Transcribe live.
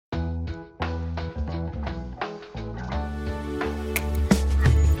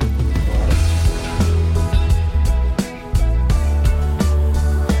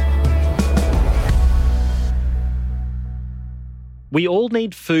We all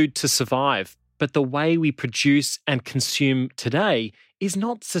need food to survive, but the way we produce and consume today is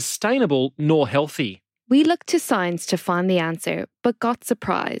not sustainable nor healthy. We looked to science to find the answer, but got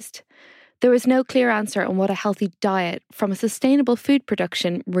surprised. There was no clear answer on what a healthy diet from a sustainable food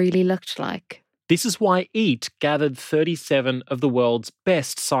production really looked like. This is why EAT gathered 37 of the world's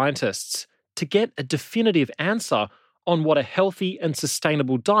best scientists to get a definitive answer on what a healthy and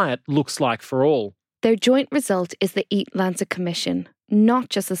sustainable diet looks like for all. Their joint result is the Eat Lancet Commission, not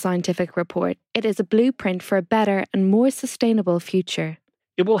just a scientific report. It is a blueprint for a better and more sustainable future.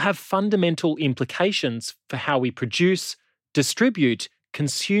 It will have fundamental implications for how we produce, distribute,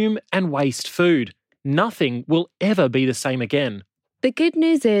 consume and waste food. Nothing will ever be the same again. The good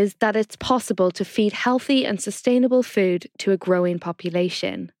news is that it's possible to feed healthy and sustainable food to a growing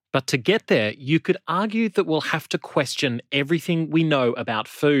population. But to get there, you could argue that we'll have to question everything we know about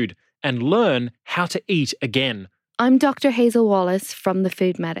food and learn how to eat again. I'm Dr. Hazel Wallace from The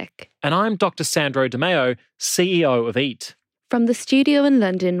Food Medic. And I'm Dr. Sandro De Meo, CEO of EAT. From the studio in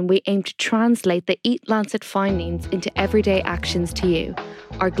London, we aim to translate the Eat Lancet findings into everyday actions to you,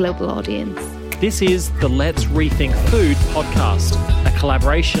 our global audience. This is the Let's Rethink Food podcast, a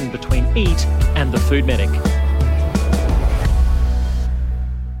collaboration between EAT and The Food Medic.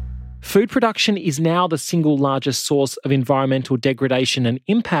 Food production is now the single largest source of environmental degradation and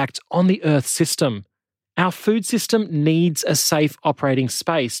impact on the Earth system. Our food system needs a safe operating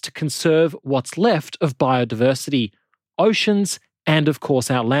space to conserve what's left of biodiversity, oceans, and of course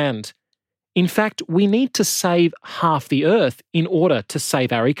our land. In fact, we need to save half the Earth in order to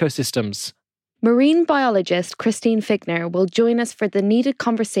save our ecosystems. Marine biologist Christine Figner will join us for the needed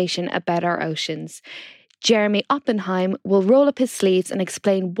conversation about our oceans. Jeremy Oppenheim will roll up his sleeves and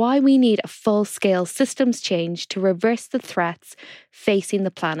explain why we need a full-scale systems change to reverse the threats facing the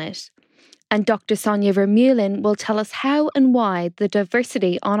planet. And Dr. Sonia Vermeulen will tell us how and why the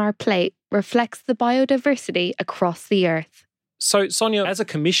diversity on our plate reflects the biodiversity across the Earth. So, Sonia, as a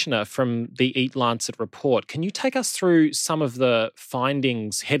commissioner from the Eat Lancet report, can you take us through some of the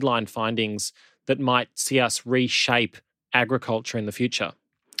findings, headline findings, that might see us reshape agriculture in the future?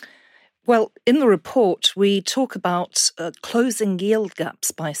 Well, in the report, we talk about closing yield gaps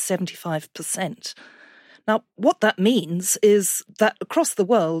by 75%. Now, what that means is that across the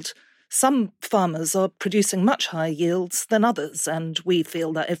world, some farmers are producing much higher yields than others, and we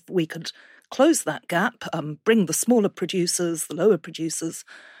feel that if we could close that gap, bring the smaller producers, the lower producers,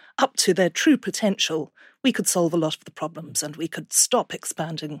 up to their true potential, we could solve a lot of the problems and we could stop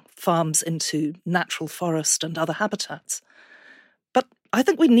expanding farms into natural forest and other habitats. But I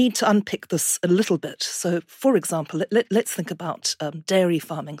think we need to unpick this a little bit. So, for example, let's think about dairy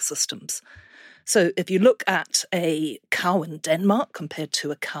farming systems. So if you look at a cow in Denmark compared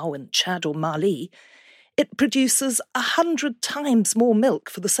to a cow in Chad or Mali, it produces 100 times more milk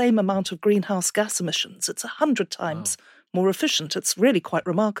for the same amount of greenhouse gas emissions. It's 100 times more efficient. It's really quite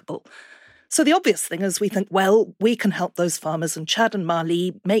remarkable. So the obvious thing is we think, well, we can help those farmers in Chad and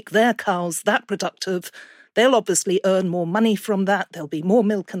Mali make their cows that productive. They'll obviously earn more money from that. There'll be more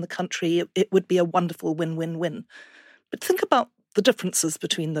milk in the country. It would be a wonderful win-win-win. But think about the differences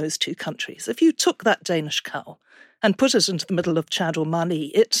between those two countries. If you took that Danish cow and put it into the middle of Chad or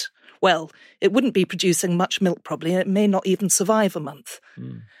Mali, it wouldn't be producing much milk probably. It may not even survive a month.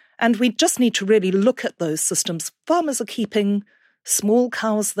 And we just need to really look at those systems. Farmers are keeping small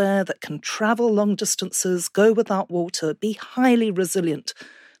cows there that can travel long distances, go without water, be highly resilient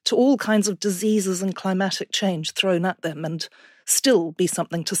to all kinds of diseases and climatic change thrown at them, and still be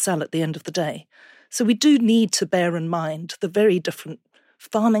something to sell at the end of the day. So we do need to bear in mind the very different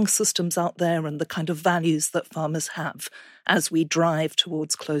farming systems out there and the kind of values that farmers have as we drive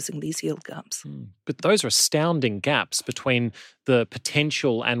towards closing these yield gaps. But those are astounding gaps between the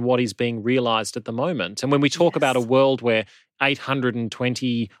potential and what is being realised at the moment. And when we talk about a world where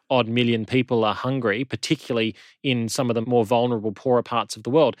 820-odd million people are hungry, particularly in some of the more vulnerable, poorer parts of the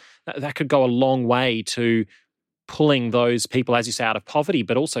world, that could go a long way to pulling those people, as you say, out of poverty,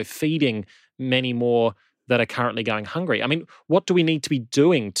 but also feeding many more that are currently going hungry. I mean, what do we need to be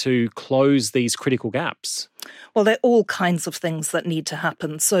doing to close these critical gaps? Well, there are all kinds of things that need to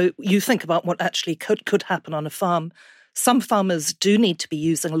happen. So you think about what actually could happen on a farm. Some farmers do need to be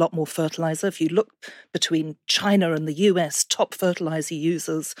using a lot more fertilizer. If you look between China and the US, top fertilizer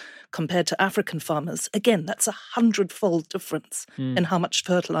users compared to African farmers, again, that's 100-fold difference in how much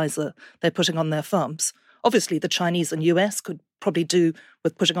fertilizer they're putting on their farms. Obviously, the Chinese and US could probably do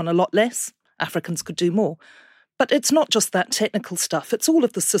with putting on a lot less. Africans could do more. But it's not just that technical stuff, it's all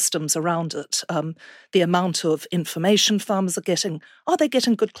of the systems around it. The amount of information farmers are getting. Are they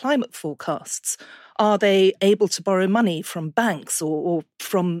getting good climate forecasts? Are they able to borrow money from banks or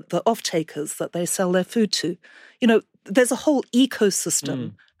from the off-takers that they sell their food to? There's a whole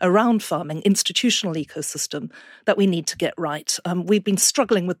ecosystem around farming, institutional ecosystem, that we need to get right. We've been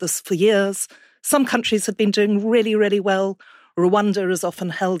struggling with this for years. Some countries have been doing really, really well. Rwanda is often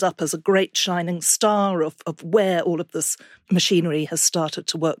held up as a great shining star of where all of this machinery has started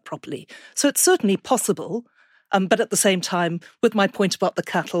to work properly. So it's certainly possible, but at the same time, with my point about the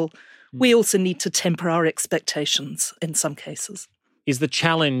cattle, we also need to temper our expectations in some cases. Is the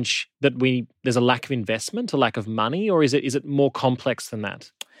challenge that there's a lack of investment, a lack of money, or is it more complex than that?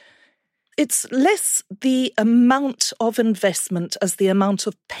 It's less the amount of investment as the amount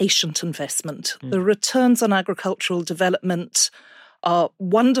of patient investment. The returns on agricultural development are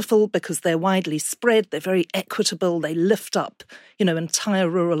wonderful because they're widely spread, they're very equitable, they lift up, entire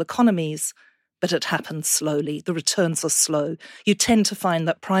rural economies, but it happens slowly. The returns are slow. You tend to find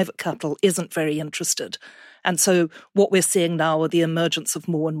that private capital isn't very interested. And so what we're seeing now are the emergence of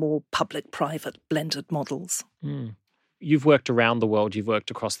more and more public-private blended models. You've worked around the world. You've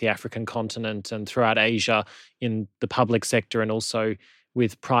worked across the African continent and throughout Asia in the public sector and also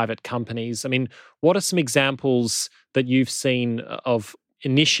with private companies. I mean, what are some examples that you've seen of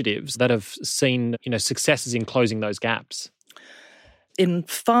initiatives that have seen, successes in closing those gaps? In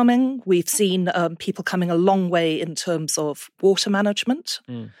farming, we've seen people coming a long way in terms of water management.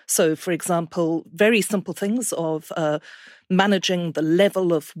 So, for example, very simple things of managing the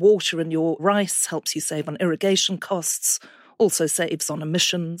level of water in your rice helps you save on irrigation costs, also saves on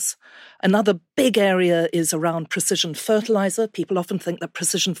emissions. Another big area is around precision fertilizer. People often think that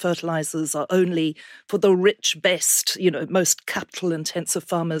precision fertilizers are only for the rich, best, most capital-intensive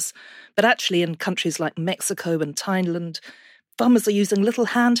farmers. But actually in countries like Mexico and Thailand, farmers are using little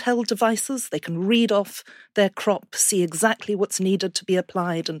handheld devices. They can read off their crop, see exactly what's needed to be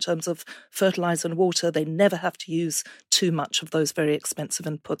applied in terms of fertilizer and water. They never have to use too much of those very expensive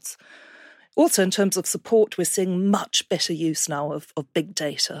inputs. Also, in terms of support, we're seeing much better use now of big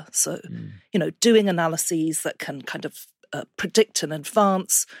data. So, doing analyses that can kind of predict in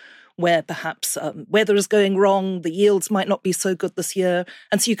advance where perhaps weather is going wrong, the yields might not be so good this year.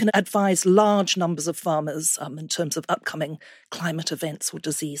 And so you can advise large numbers of farmers in terms of upcoming climate events or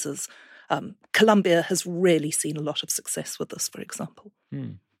diseases. Colombia has really seen a lot of success with this, for example.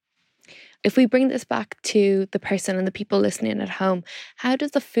 If we bring this back to the person and the people listening at home, how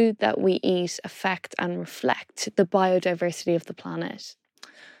does the food that we eat affect and reflect the biodiversity of the planet?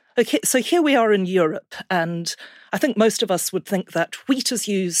 Okay, so here we are in Europe, and I think most of us would think that wheat is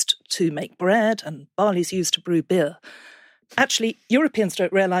used to make bread and barley is used to brew beer. Actually, Europeans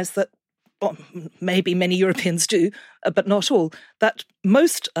don't realise that, well, maybe many Europeans do, but not all, that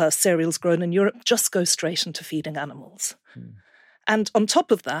most cereals grown in Europe just go straight into feeding animals. And on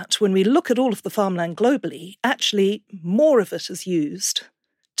top of that, when we look at all of the farmland globally, actually more of it is used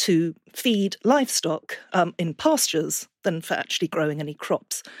to feed livestock in pastures than for actually growing any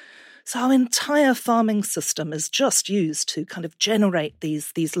crops. So our entire farming system is just used to kind of generate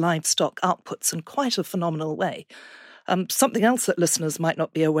these livestock outputs in quite a phenomenal way. Something else that listeners might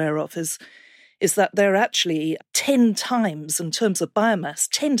not be aware of is that there are actually 10 times, in terms of biomass,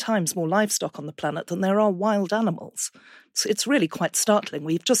 10 times more livestock on the planet than there are wild animals. So it's really quite startling.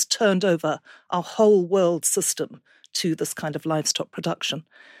 We've just turned over our whole world system to this kind of livestock production.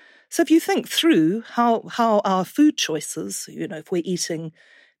 So if you think through how our food choices, if we're eating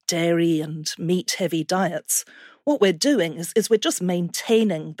dairy and meat-heavy diets, what we're doing is we're just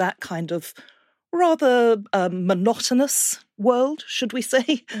maintaining that kind of rather monotonous world, should we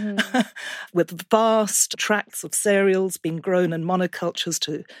say, with vast tracts of cereals being grown in monocultures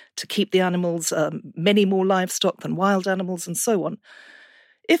to keep the animals, many more livestock than wild animals and so on.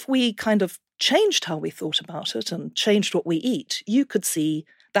 If we kind of changed how we thought about it and changed what we eat, you could see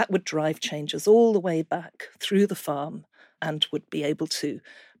that would drive changes all the way back through the farm and would be able to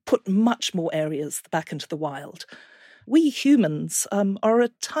put much more areas back into the wild. We humans are a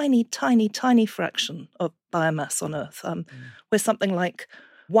tiny, tiny, tiny fraction of biomass on Earth. We're something like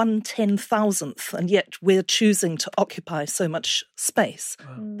 1/10,000th, and yet we're choosing to occupy so much space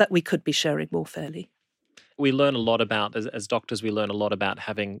that we could be sharing more fairly. We learn a lot about, as doctors, we learn a lot about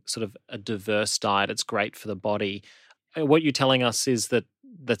having sort of a diverse diet. It's great for the body. What you're telling us is that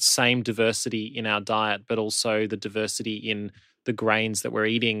same diversity in our diet, but also the diversity in the grains that we're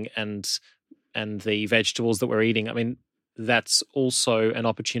eating and the vegetables that we're eating. I mean, that's also an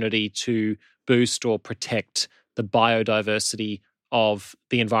opportunity to boost or protect the biodiversity of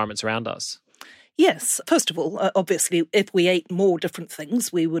the environments around us. Yes. First of all, obviously, if we ate more different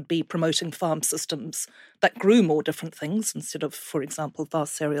things, we would be promoting farm systems that grew more different things instead of, for example,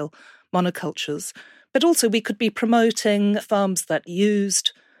 vast cereal monocultures. But also we could be promoting farms that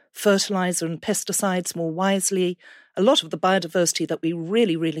used fertilizer and pesticides more wisely. A lot of the biodiversity that we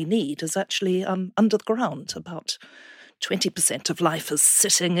really, really need is actually under the ground. About 20% of life is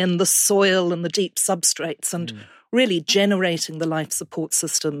sitting in the soil and the deep substrates and really generating the life support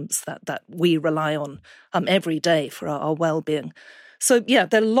systems that we rely on every day for our well-being. So, yeah,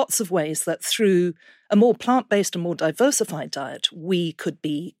 there are lots of ways that through a more plant-based and more diversified diet, we could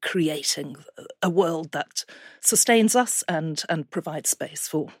be creating a world that sustains us and provides space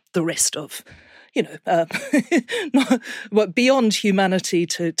for the rest of, beyond humanity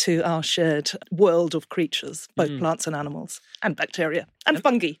to our shared world of creatures, both plants and animals, and bacteria and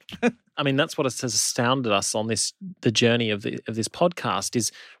fungi. I mean, that's what has astounded us on the journey of this podcast,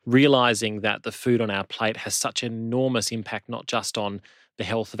 is realizing that the food on our plate has such enormous impact, not just on the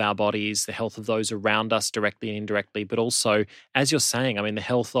health of our bodies, the health of those around us directly and indirectly, but also, as you're saying, I mean, the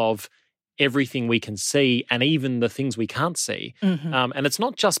health of everything we can see and even the things we can't see. And it's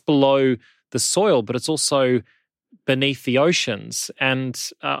not just below the soil, but it's also beneath the oceans. And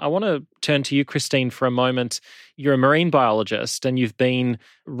I want to turn to you, Christine, for a moment. You're a marine biologist and you've been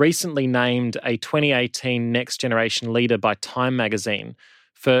recently named a 2018 Next Generation Leader by Time magazine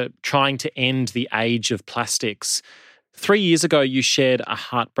for trying to end the age of plastics. 3 years ago, you shared a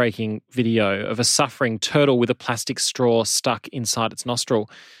heartbreaking video of a suffering turtle with a plastic straw stuck inside its nostril.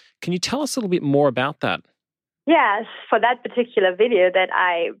 Can you tell us a little bit more about that? Yes, for that particular video that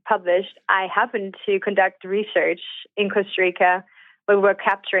I published, I happened to conduct research in Costa Rica where we were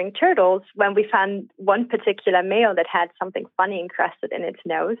capturing turtles when we found one particular male that had something funny encrusted in its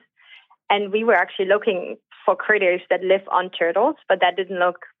nose. And we were actually looking for critters that live on turtles, but that didn't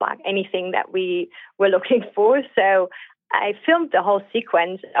look like anything that we were looking for. So I filmed the whole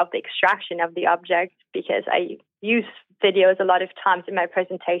sequence of the extraction of the object because I use videos a lot of times in my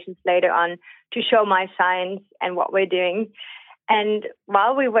presentations later on to show my science and what we're doing. And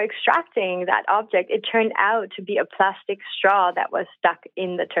while we were extracting that object, it turned out to be a plastic straw that was stuck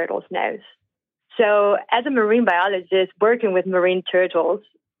in the turtle's nose. So as a marine biologist working with marine turtles,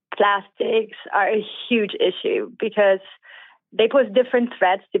 plastics are a huge issue because they pose different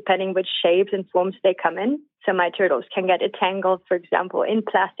threats depending which shapes and forms they come in. So my turtles can get entangled, for example, in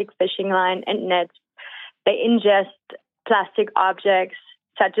plastic fishing line and nets. They ingest plastic objects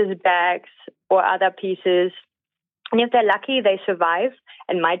such as bags or other pieces. And if they're lucky, they survive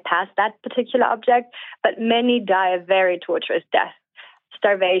and might pass that particular object. But many die a very torturous death.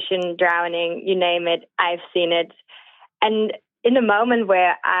 Starvation, drowning, you name it, I've seen it. And in the moment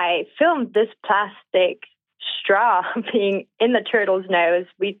where I filmed this plastic straw being in the turtle's nose,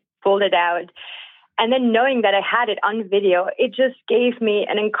 we pulled it out. And then knowing that I had it on video, it just gave me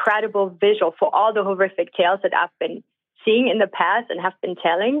an incredible visual for all the horrific tales that I've been seeing in the past and have been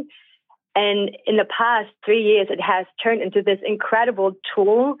telling. And in the past 3 years, it has turned into this incredible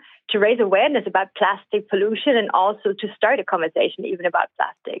tool to raise awareness about plastic pollution and also to start a conversation even about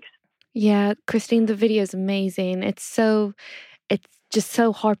plastics. Yeah, Christine, the video is amazing. It's just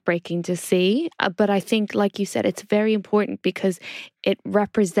so heartbreaking to see. But I think, like you said, it's very important because it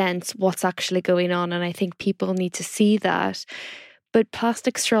represents what's actually going on. And I think people need to see that. But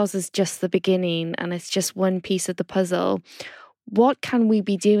plastic straws is just the beginning and it's just one piece of the puzzle. What can we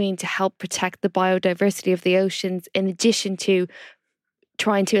be doing to help protect the biodiversity of the oceans in addition to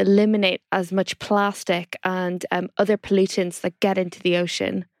trying to eliminate as much plastic and other pollutants that get into the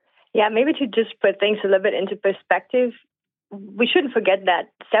ocean? Yeah, maybe to just put things a little bit into perspective, we shouldn't forget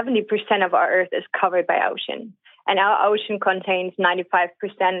that 70% of our Earth is covered by ocean. And our ocean contains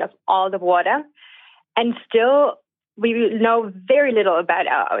 95% of all the water. And still, we know very little about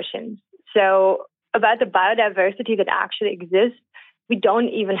our oceans. So about the biodiversity that actually exists, we don't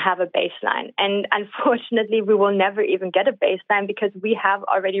even have a baseline. And unfortunately, we will never even get a baseline because we have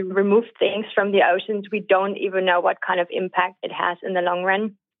already removed things from the oceans. We don't even know what kind of impact it has in the long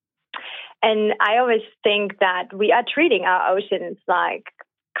run. And I always think that we are treating our oceans like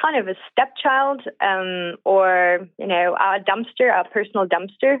kind of a stepchild or, our dumpster, our personal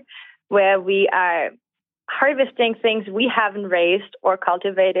dumpster, where we are harvesting things we haven't raised or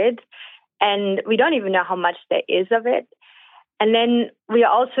cultivated. And we don't even know how much there is of it. And then we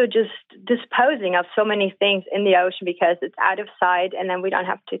are also just disposing of so many things in the ocean because it's out of sight and then we don't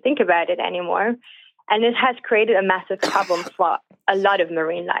have to think about it anymore. And it has created a massive problem for a lot of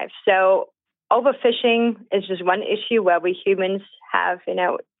marine life. So overfishing is just one issue where we humans have,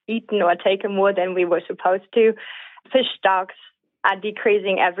 eaten or taken more than we were supposed to. Fish stocks are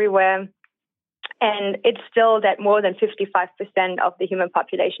decreasing everywhere. And it's still that more than 55% of the human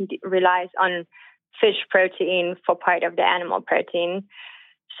population relies on fish protein for part of the animal protein.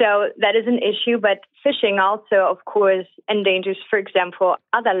 So that is an issue, but fishing also, of course, endangers, for example,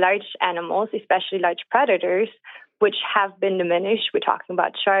 other large animals, especially large predators, which have been diminished. We're talking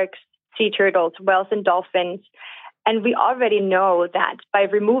about sharks, sea turtles, whales, and dolphins. And we already know that by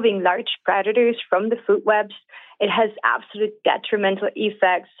removing large predators from the food webs, it has absolute detrimental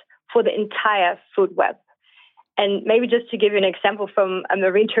effects for the entire food web. And maybe just to give you an example from a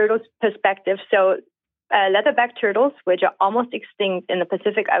marine turtle's perspective, so leatherback turtles, which are almost extinct in the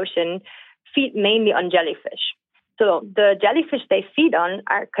Pacific Ocean, feed mainly on jellyfish. So the jellyfish they feed on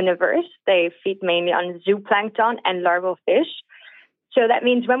are carnivorous. They feed mainly on zooplankton and larval fish. So that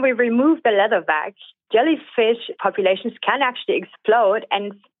means when we remove the leatherback, jellyfish populations can actually explode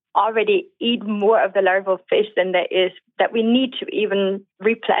and already eat more of the larval fish than there is that we need to even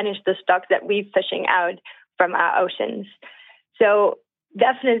replenish the stocks that we're fishing out from our oceans. So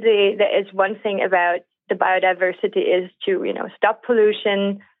definitely there is one thing about the biodiversity is to, stop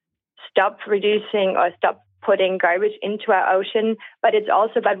pollution, stop reducing or stop putting garbage into our ocean, but it's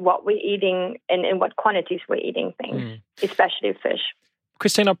also about what we're eating and in what quantities we're eating things, especially fish.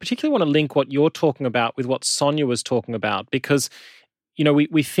 Christine, I particularly want to link what you're talking about with what Sonia was talking about, because,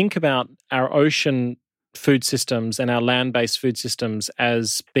 we think about our ocean food systems and our land-based food systems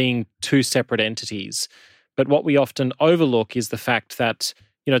as being two separate entities. But what we often overlook is the fact that,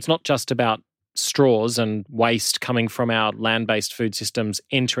 it's not just about straws and waste coming from our land-based food systems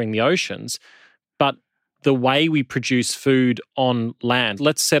entering the oceans, but the way we produce food on land.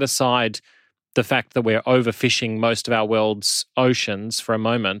 Let's set aside the fact that we're overfishing most of our world's oceans for a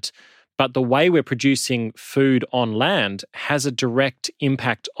moment, but the way we're producing food on land has a direct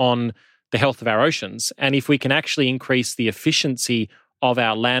impact on the health of our oceans. And if we can actually increase the efficiency of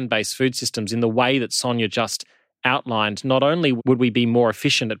our land-based food systems in the way that Sonia just outlined, not only would we be more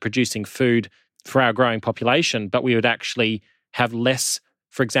efficient at producing food for our growing population, but we would actually have less,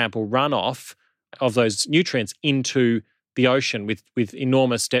 for example, runoff of those nutrients into the ocean with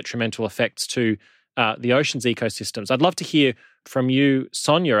enormous detrimental effects to the ocean's ecosystems. I'd love to hear from you,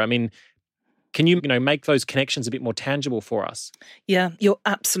 Sonia. I mean, can you make those connections a bit more tangible for us? Yeah, you're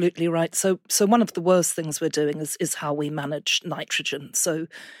absolutely right. So one of the worst things we're doing is how we manage nitrogen. So,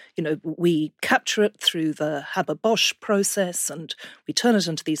 we capture it through the Haber-Bosch process and we turn it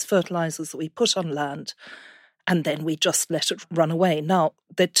into these fertilizers that we put on land. And then we just let it run away. Now,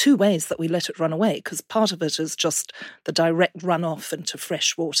 there are two ways that we let it run away, because part of it is just the direct runoff into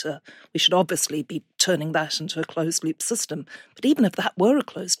fresh water. We should obviously be turning that into a closed-loop system. But even if that were a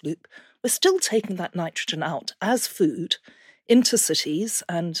closed loop, we're still taking that nitrogen out as food into cities,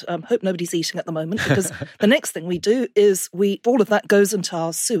 and hope nobody's eating at the moment, because the next thing we do is all of that goes into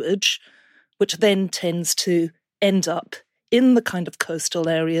our sewage, which then tends to end up in the kind of coastal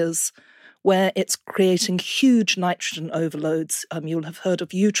areas where it's creating huge nitrogen overloads. You'll have heard of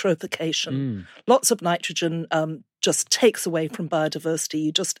eutrophication. Lots of nitrogen just takes away from biodiversity.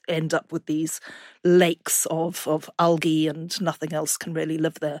 You just end up with these lakes of algae and nothing else can really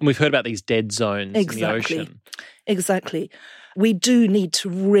live there. And we've heard about these dead zones in the ocean. Exactly. We do need to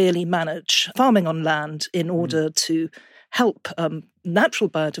really manage farming on land in order to help natural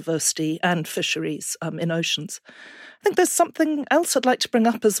biodiversity and fisheries in oceans. I think there's something else I'd like to bring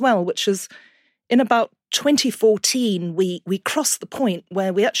up as well, which is in about 2014, we crossed the point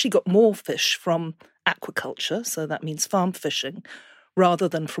where we actually got more fish from aquaculture, so that means farm fishing, rather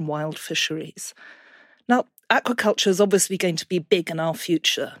than from wild fisheries. Now, aquaculture is obviously going to be big in our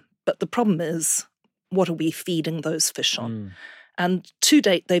future, but the problem is, what are we feeding those fish on? And to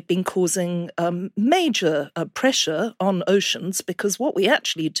date, they've been causing major pressure on oceans, because what we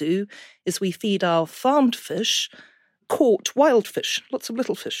actually do is we feed our farmed fish caught wild fish, lots of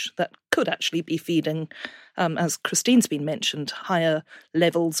little fish that could actually be feeding, as Christine's been mentioned, higher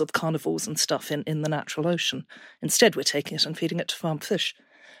levels of carnivores and stuff in the natural ocean. Instead, we're taking it and feeding it to farmed fish.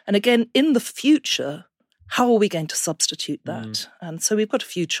 And again, in the future, how are we going to substitute that? And so we've got a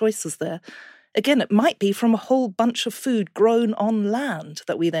few choices there. Again, it might be from a whole bunch of food grown on land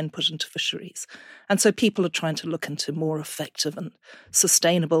that we then put into fisheries. And so people are trying to look into more effective and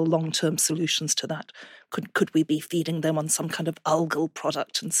sustainable long-term solutions to that. Could we be feeding them on some kind of algal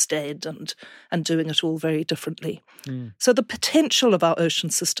product instead and doing it all very differently? So the potential of our ocean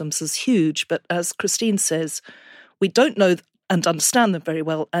systems is huge, but as Christine says, we don't know and understand them very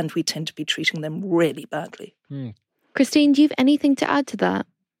well, and we tend to be treating them really badly. Christine, do you have anything to add to that?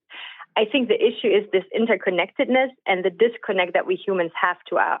 I think the issue is this interconnectedness and the disconnect that we humans have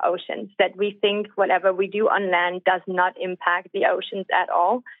to our oceans, that we think whatever we do on land does not impact the oceans at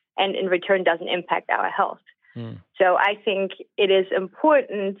all. and in return doesn't impact our health. Mm. So I think it is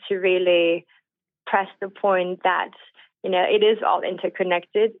important to really press the point that, it is all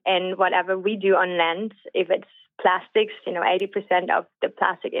interconnected, and whatever we do on land, if it's plastics, 80% of the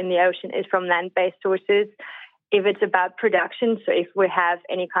plastic in the ocean is from land-based sources. If it's about production, so if we have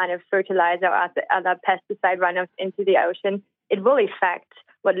any kind of fertilizer or other pesticide runoffs into the ocean, it will affect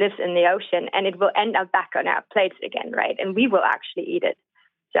what lives in the ocean, and it will end up back on our plates again, right? And we will actually eat it.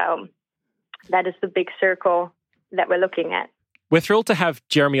 So that is the big circle that we're looking at. We're thrilled to have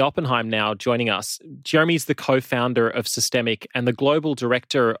Jeremy Oppenheim now joining us. Jeremy's the co-founder of Systemic and the global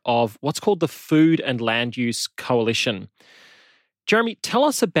director of what's called the Food and Land Use Coalition. Jeremy, tell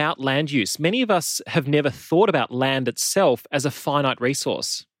us about land use. Many of us have never thought about land itself as a finite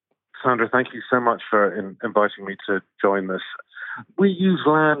resource. Sandra, thank you so much for inviting me to join this. We use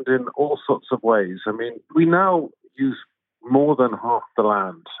land in all sorts of ways. I mean, we now use more than half the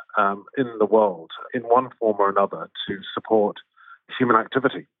land in the world in one form or another to support human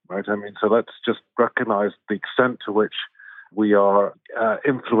activity, right? I mean, so let's just recognize the extent to which we are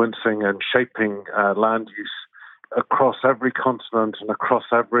influencing and shaping land use across every continent and across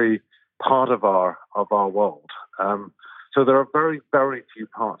every part of our world. So there are very, very few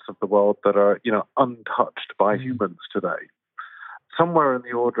parts of the world that are, untouched by humans today. Somewhere in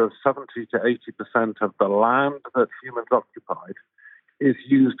the order of 70 to 80% of the land that humans occupied is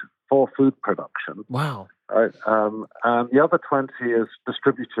used for food production. Wow. Right? And the other 20 is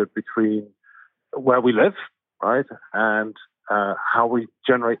distributed between where we live, right, and how we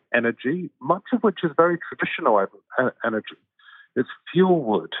generate energy, much of which is very traditional energy. It's fuel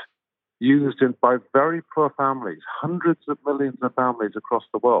wood used by very poor families, hundreds of millions of families across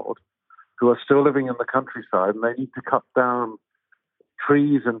the world who are still living in the countryside, and they need to cut down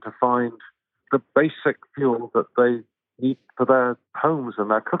trees and to find the basic fuel that they need for their homes and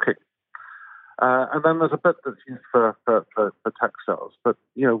their cooking. And then there's a bit that's used for textiles. But,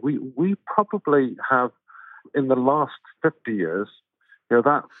 we probably have, in the last 50 years,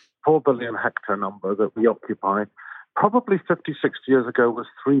 that 4 billion hectare number that we occupy, probably 50, 60 years ago was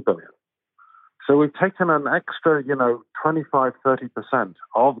 3 billion. So we've taken an extra, 25, 30%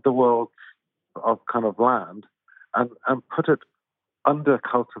 of the world of kind of land and put it under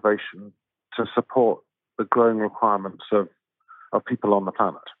cultivation to support the growing requirements of people on the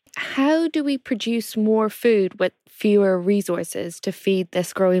planet. How do we produce more food with fewer resources to feed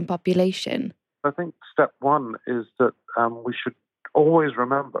this growing population? I think step one is that we should always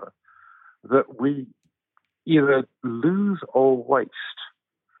remember that we either lose or waste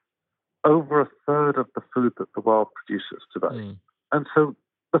over a third of the food that the world produces today. Mm. And so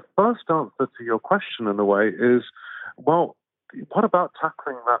the first answer to your question, in a way, is, well, what about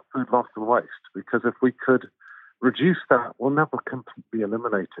tackling that food loss and waste? Because if we could reduce that, we'll never completely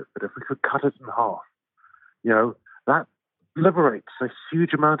eliminate it. But if we could cut it in half, that liberates a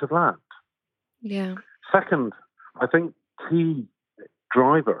huge amount of land. Yeah. Second, I think key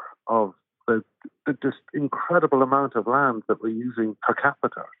driver of the just incredible amount of land that we're using per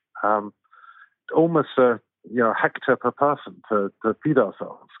capita, almost a hectare per person to feed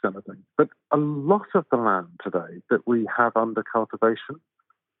ourselves, kind of thing. But a lot of the land today that we have under cultivation,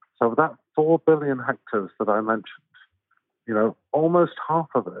 so that 4 billion hectares that I mentioned, almost half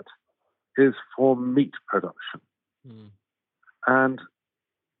of it is for meat production. Mm. And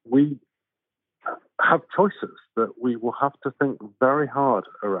we have choices that we will have to think very hard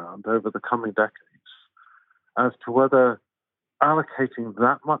around over the coming decades as to whether allocating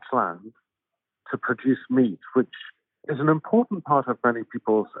that much land to produce meat, which is an important part of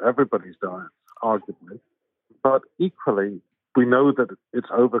everybody's diets, arguably, but equally, we know that it's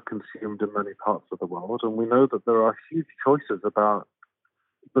overconsumed in many parts of the world, and we know that there are huge choices about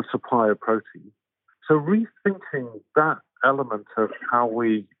the supply of protein. So rethinking that element of how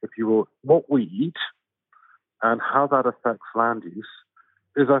we, if you will, what we eat and how that affects land use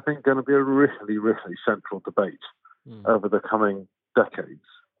is, I think, going to be a really, really central debate over the coming decades.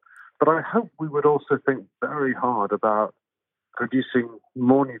 But I hope we would also think very hard about producing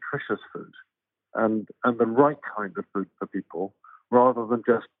more nutritious food and the right kind of food for people rather than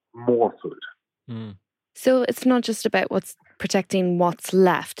just more food. Mm. So it's not just about protecting what's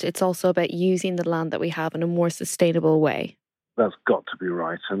left, it's also about using the land that we have in a more sustainable way. That's got to be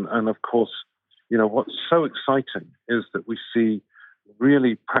right. And of course, what's so exciting is that we see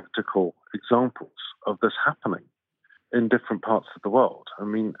really practical examples of this happening in different parts of the world. I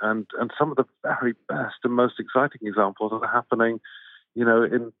mean, and some of the very best and most exciting examples are happening,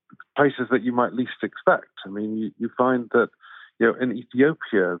 in places that you might least expect. I mean, you find that, in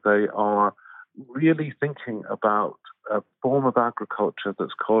Ethiopia, they are really thinking about a form of agriculture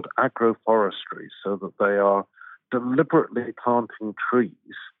that's called agroforestry, so that they are deliberately planting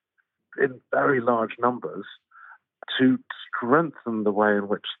trees in very large numbers to strengthen the way in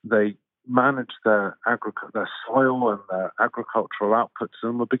which they manage their soil and their agricultural outputs.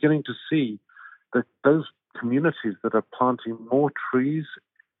 And we're beginning to see that those communities that are planting more trees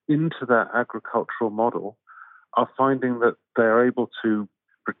into their agricultural model are finding that they're able to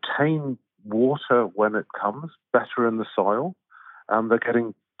retain water when it comes better in the soil, and they're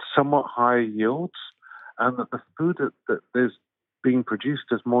getting somewhat higher yields, and that the food that is being produced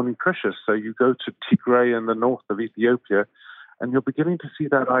is more nutritious. So you go to Tigray in the north of Ethiopia, and you're beginning to see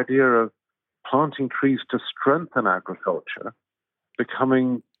that idea of planting trees to strengthen agriculture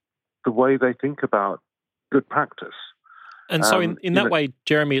becoming the way they think about good practice. And so in that way,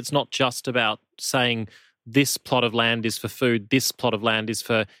 Jeremy, it's not just about saying this plot of land is for food, this plot of land is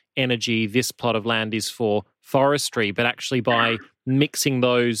for energy, this plot of land is for forestry, but actually by mixing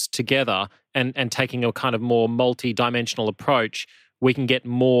those together and taking a kind of more multi-dimensional approach, we can get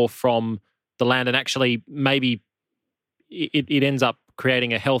more from the land, and actually maybe it ends up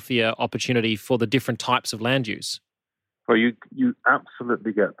creating a healthier opportunity for the different types of land use. Well, you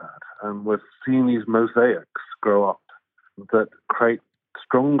absolutely get that. And we're seeing these mosaics grow up that create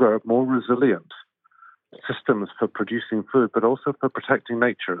stronger, more resilient systems for producing food, but also for protecting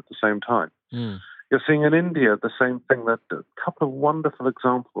nature at the same time. You're seeing in India the same thing. That a couple of wonderful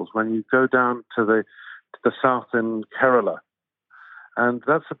examples when you go down to the south in Kerala, and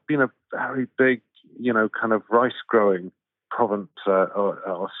that's been a very big, kind of rice growing province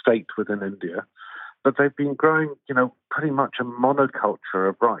or state within India. But they've been growing, pretty much a monoculture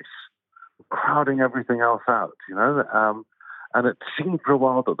of rice, crowding everything else out, and it seemed for a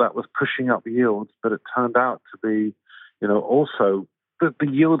while that was pushing up yields, but it turned out to be, also that the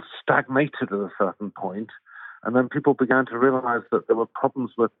yields stagnated at a certain point, and then people began to realize that there were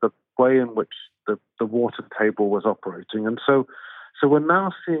problems with the way in which the water table was operating. And so we're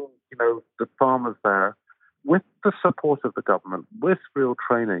now seeing, the farmers there, with the support of the government, with real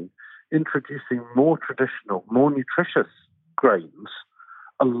training, introducing more traditional, more nutritious grains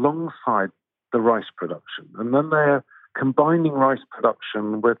alongside the rice production. And then they're combining rice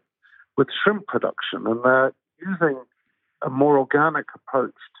production with shrimp production, and they're using a more organic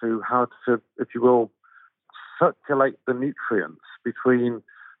approach to how to, if you will, circulate the nutrients between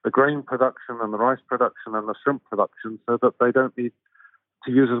the grain production and the rice production and the shrimp production so that they don't need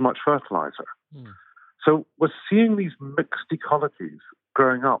to use as much fertilizer. So we're seeing these mixed ecologies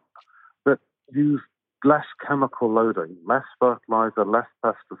growing up that use less chemical loading, less fertilizer, less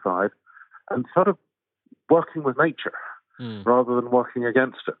pesticide, and sort of working with nature rather than working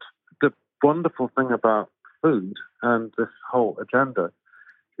against it. The wonderful thing about food and this whole agenda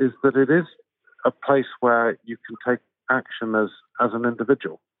is that it is a place where you can take action as an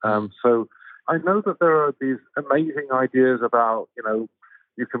individual. So I know that there are these amazing ideas about,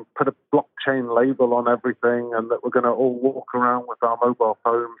 you can put a blockchain label on everything, and that we're going to all walk around with our mobile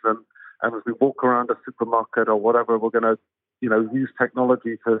phones, and as we walk around a supermarket or whatever, we're going to, use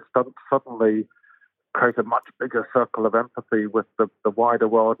technology to suddenly create a much bigger circle of empathy with the wider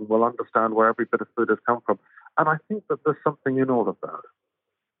world, and we'll understand where every bit of food has come from. And I think that there's something in all of that.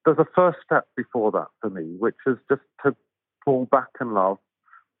 There's a first step before that for me, which is just to fall back in love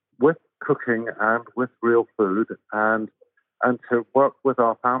with cooking and with real food, and to work with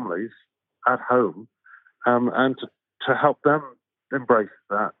our families at home, and to help them embrace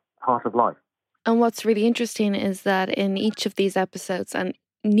that part of life. And what's really interesting is that in each of these episodes, and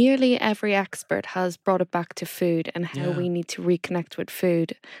nearly every expert has brought it back to food and how we need to reconnect with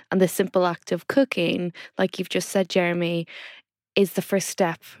food. And the simple act of cooking, like you've just said, Jeremy, is the first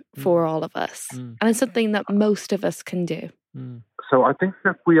step for all of us. And it's something that most of us can do. So I think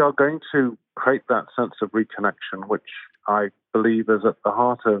if we are going to create that sense of reconnection, which I believe is at the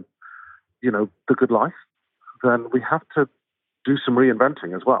heart of, the good life, then we have to do some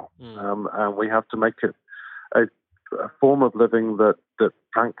reinventing as well. And we have to make it a form of living that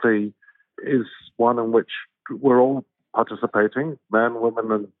frankly is one in which we're all participating, men,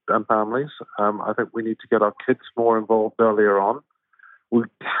 women, and families. I think we need to get our kids more involved earlier on. We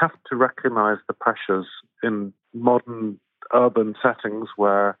have to recognize the pressures in modern urban settings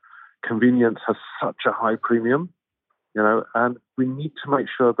where convenience has such a high premium, and we need to make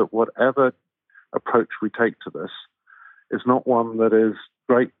sure that whatever approach we take to this is not one that is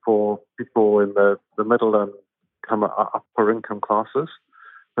great for people in the middle and upper income classes,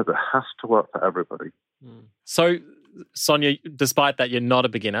 but it has to work for everybody. So, Sonia, despite that, you're not a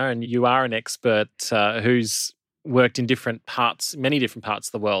beginner and you are an expert who's worked in many different parts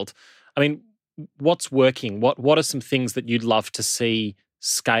of the world. I mean, what's working? What are some things that you'd love to see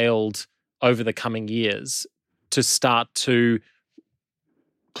scaled over the coming years to start to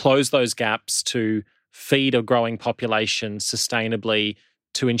close those gaps, to feed a growing population sustainably,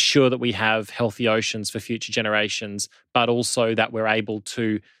 to ensure that we have healthy oceans for future generations, but also that we're able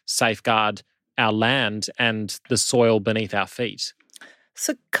to safeguard our land and the soil beneath our feet?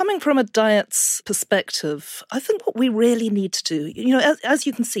 So coming from a diet's perspective, I think what we really need to do, as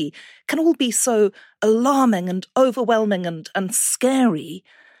you can see, can all be so alarming and overwhelming and scary.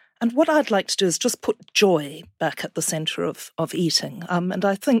 And what I'd like to do is just put joy back at the centre of eating. And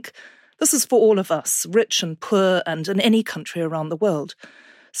I think this is for all of us, rich and poor, and in any country around the world.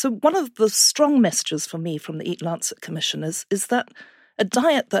 So one of the strong messages for me from the Eat Lancet Commission is that a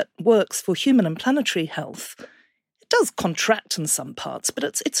diet that works for human and planetary health, it does contract in some parts, but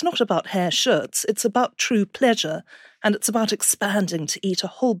it's not about hair shirts. It's about true pleasure, and it's about expanding to eat a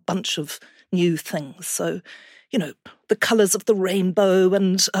whole bunch of new things. So, the colours of the rainbow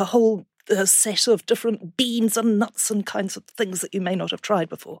and a whole set of different beans and nuts and kinds of things that you may not have tried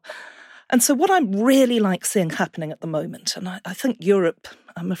before. And so what I really like seeing happening at the moment, and I think Europe,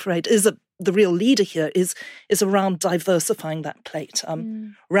 I'm afraid, is the real leader here, is around diversifying that plate.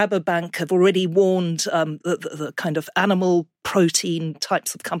 Rabobank have already warned the kind of animal protein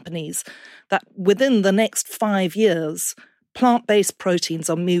types of companies that within the next 5 years, plant-based proteins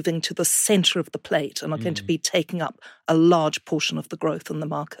are moving to the centre of the plate and are going to be taking up a large portion of the growth in the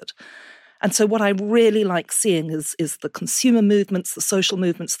market. And so what I really like seeing is the consumer movements, the social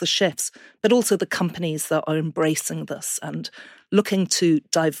movements, the chefs, but also the companies that are embracing this and looking to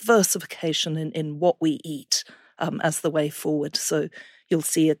diversification in what we eat as the way forward. So you'll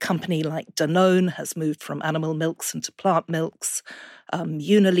see a company like Danone has moved from animal milks into plant milks.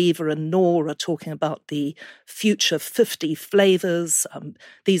 Unilever and Knorr are talking about the future 50 flavours.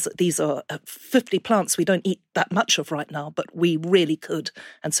 These are 50 plants we don't eat that much of right now, but we really could.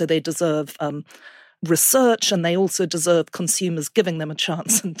 And so they deserve research, and they also deserve consumers giving them a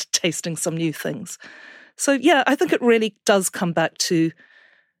chance and tasting some new things. So yeah, I think it really does come back to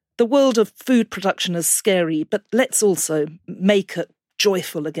the world of food production is scary, but let's also make it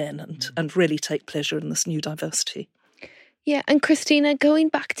joyful again and really take pleasure in this new diversity. Yeah, and Christina, going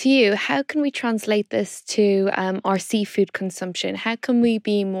back to you, how can we translate this to our seafood consumption? How can we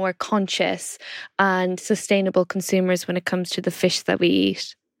be more conscious and sustainable consumers when it comes to the fish that we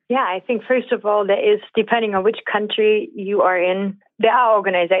eat? Yeah, I think first of all, there is, depending on which country you are in, there are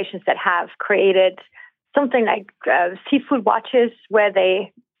organizations that have created something like seafood watches, where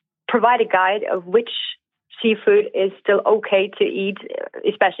they provide a guide of which seafood is still okay to eat,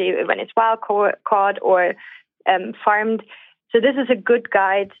 especially when it's wild caught or farmed. So this is a good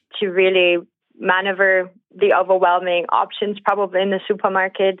guide to really maneuver the overwhelming options probably in the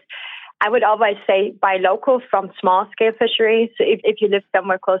supermarket. I would always say buy local from small-scale fisheries. So if you live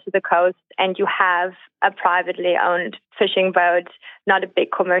somewhere close to the coast and you have a privately owned fishing boat, not a big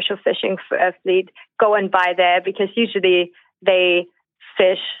commercial fishing fleet, go and buy there, because usually they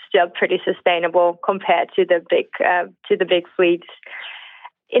fish still pretty sustainable compared to the big fleets.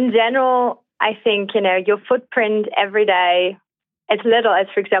 In general, I think, your footprint every day, as little as,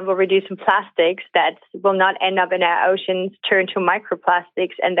 for example, reducing plastics that will not end up in our oceans, turn to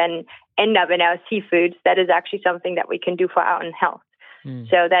microplastics, and then end up in our seafoods, that is actually something that we can do for our own health.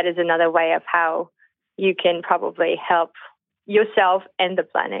 So that is another way of how you can probably help yourself and the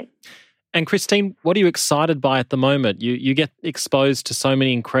planet. And Christine, what are you excited by at the moment? You get exposed to so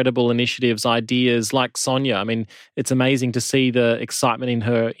many incredible initiatives, ideas like Sonia. I mean, it's amazing to see the excitement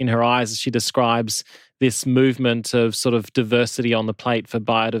in her eyes as she describes this movement of sort of diversity on the plate for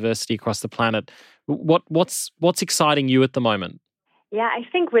biodiversity across the planet. What's exciting you at the moment? Yeah, I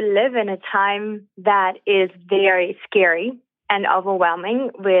think we live in a time that is very scary and overwhelming,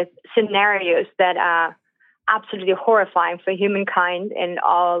 with scenarios that are absolutely horrifying for humankind and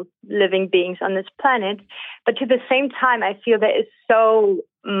all living beings on this planet. But to the same time, I feel there is so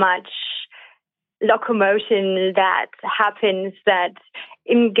much locomotion that happens that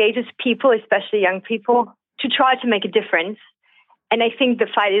engages people, especially young people, to try to make a difference. And I think the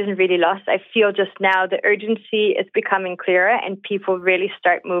fight isn't really lost. I feel just now the urgency is becoming clearer and people really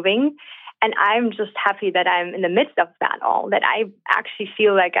start moving. And I'm just happy that I'm in the midst of that all, that I actually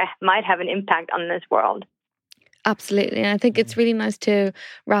feel like I might have an impact on this world. Absolutely. And I think it's really nice to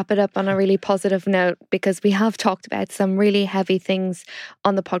wrap it up on a really positive note, because we have talked about some really heavy things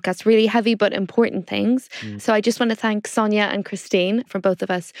on the podcast, really heavy but important things. So I just want to thank Sonia and Christine, from both of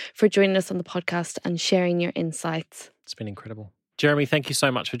us, for joining us on the podcast and sharing your insights. It's been incredible. Jeremy, thank you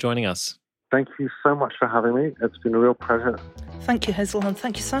so much for joining us. Thank you so much for having me. It's been a real pleasure. Thank you, Hazel, and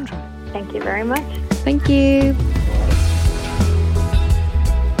thank you, Sandra. Thank you very much. Thank you.